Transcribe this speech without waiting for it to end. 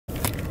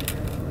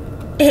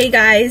Hey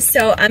guys,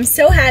 so I'm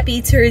so happy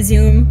to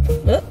resume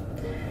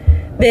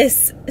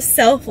this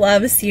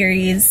self-love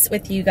series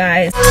with you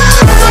guys.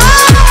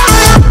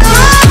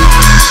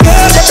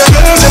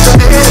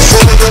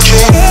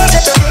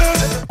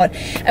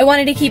 I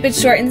wanted to keep it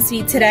short and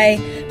sweet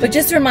today, but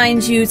just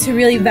remind you to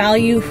really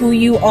value who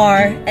you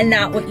are and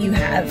not what you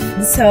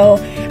have. So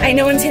I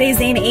know in today's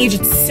day and age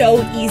it's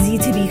so easy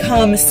to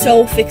become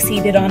so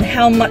fixated on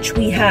how much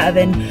we have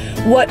and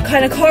what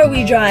kind of car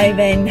we drive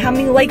and how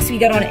many likes we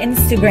get on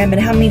Instagram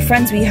and how many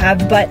friends we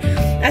have, but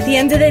at the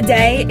end of the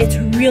day it's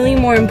really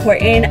more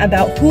important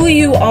about who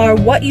you are,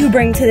 what you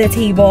bring to the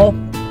table,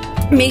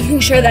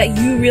 making sure that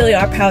you really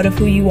are proud of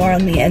who you are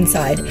on the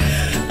inside.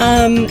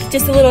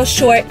 Just a little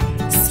short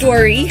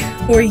story.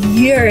 For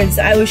years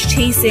I was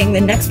chasing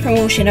the next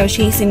promotion, I was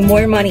chasing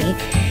more money,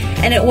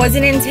 and it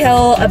wasn't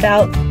until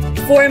about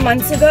 4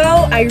 months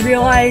ago I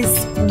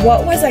realized,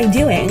 what was I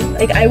doing?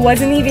 Like, I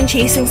wasn't even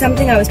chasing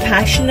something I was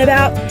passionate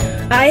about.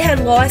 I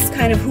had lost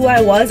kind of who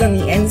I was on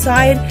the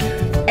inside,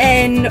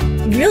 and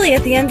really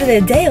at the end of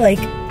the day, like,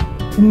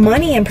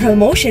 money and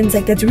promotions,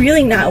 like, that's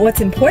really not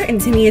what's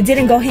important to me. It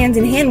didn't go hand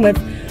in hand with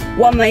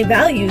what my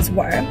values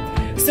were.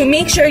 So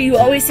make sure you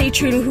always stay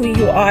true to who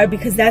you are,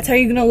 because that's how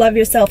you're going to love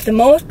yourself the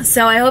most.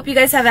 So I hope you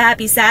guys have a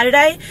happy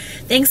Saturday.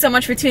 Thanks so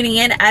much for tuning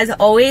in. As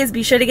always,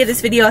 be sure to give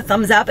this video a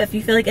thumbs up if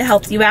you feel like it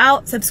helps you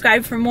out.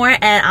 Subscribe for more,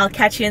 and I'll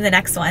catch you in the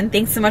next one.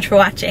 Thanks so much for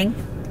watching.